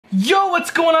Yo,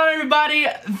 what's going on, everybody?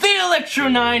 The Electro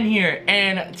 9 here,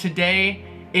 and today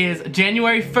is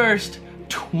January 1st,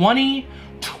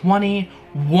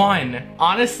 2021.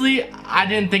 Honestly, I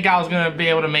didn't think I was gonna be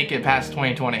able to make it past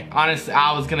 2020. Honestly,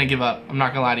 I was gonna give up. I'm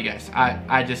not gonna lie to you guys.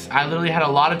 I literally had a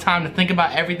lot of time to think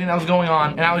about everything that was going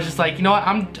on, and I was just like, you know what?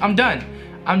 I'm done.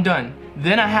 I'm done.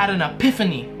 Then I had an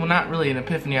epiphany. Well, not really an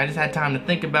epiphany. I just had time to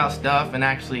think about stuff and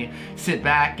actually sit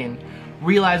back and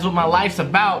realize what my life's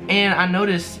about. And I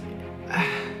noticed,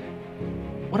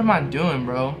 what am I doing,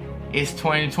 bro? It's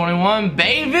 2021,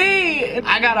 baby!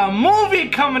 I got a movie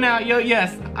coming out, yo.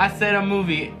 Yes, I said a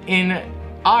movie. In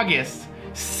August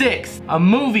 6th, a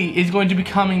movie is going to be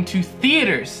coming to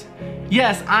theaters.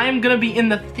 Yes, I'm gonna be in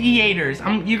the theaters.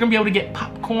 You're gonna be able to get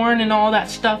popcorn and all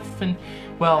that stuff, and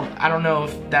well, I don't know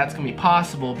if that's gonna be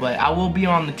possible, but I will be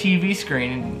on the TV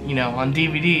screen, you know, on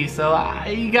DVD. So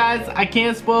you guys, I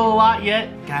can't spoil a lot yet.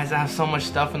 Guys, I have so much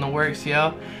stuff in the works,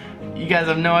 yo. You guys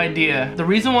have no idea. The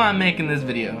reason why I'm making this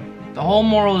video, the whole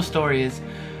moral of the story is,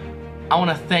 I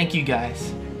wanna thank you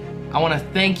guys. I wanna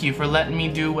thank you for letting me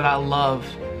do what I love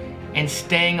and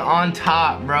staying on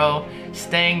top, bro.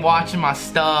 Staying, watching my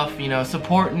stuff, you know,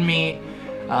 supporting me.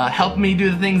 Helping me do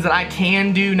the things that I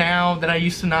can do now that I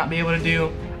used to not be able to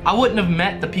do. I wouldn't have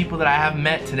met the people that I have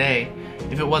met today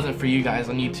if it wasn't for you guys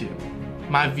on YouTube,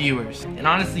 my viewers. And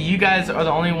honestly, you guys are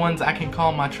the only ones I can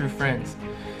call my true friends.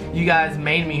 You guys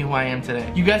made me who I am today.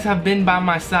 You guys have been by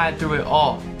my side through it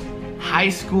all. High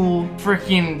school,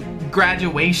 freaking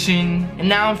graduation, and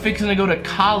now I'm fixing to go to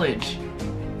college.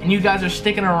 And you guys are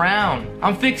sticking around.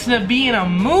 I'm fixing to be in a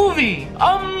movie.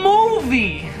 A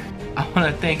movie! I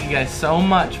want to thank you guys so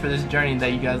much for this journey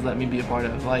that you guys let me be a part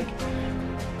of. Like,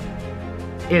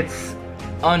 it's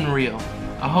unreal.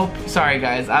 Sorry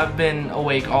guys, I've been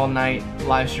awake all night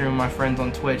live streaming my friends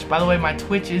on Twitch. By the way, my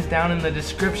Twitch is down in the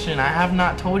description. I have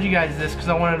not told you guys this because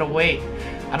I wanted to wait.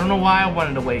 I don't know why I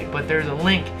wanted to wait, but there's a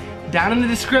link down in the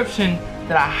description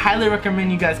that I highly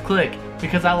recommend you guys click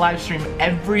because I live stream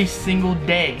every single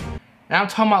day. And I'm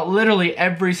talking about literally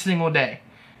every single day.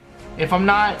 If I'm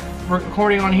not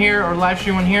recording on here or live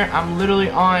stream on here, I'm literally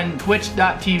on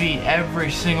twitch.tv every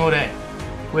single day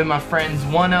with my friends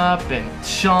 1UP and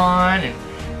Sean and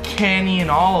Kenny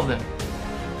and all of them.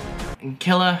 And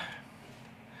Killa,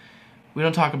 we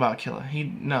don't talk about Killa.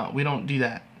 No, we don't do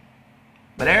that.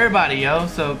 But everybody, yo,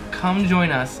 so come join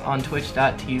us on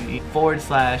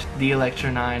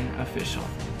twitch.tv/TheElectro9official.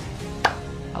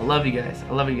 I love you guys.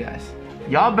 I love you guys.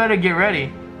 Y'all better get ready,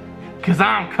 cause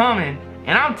I'm coming.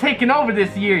 And I'm taking over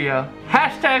this year, yo.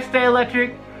 Hashtag stay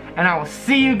electric. And I will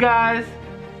see you guys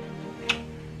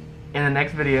in the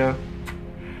next video.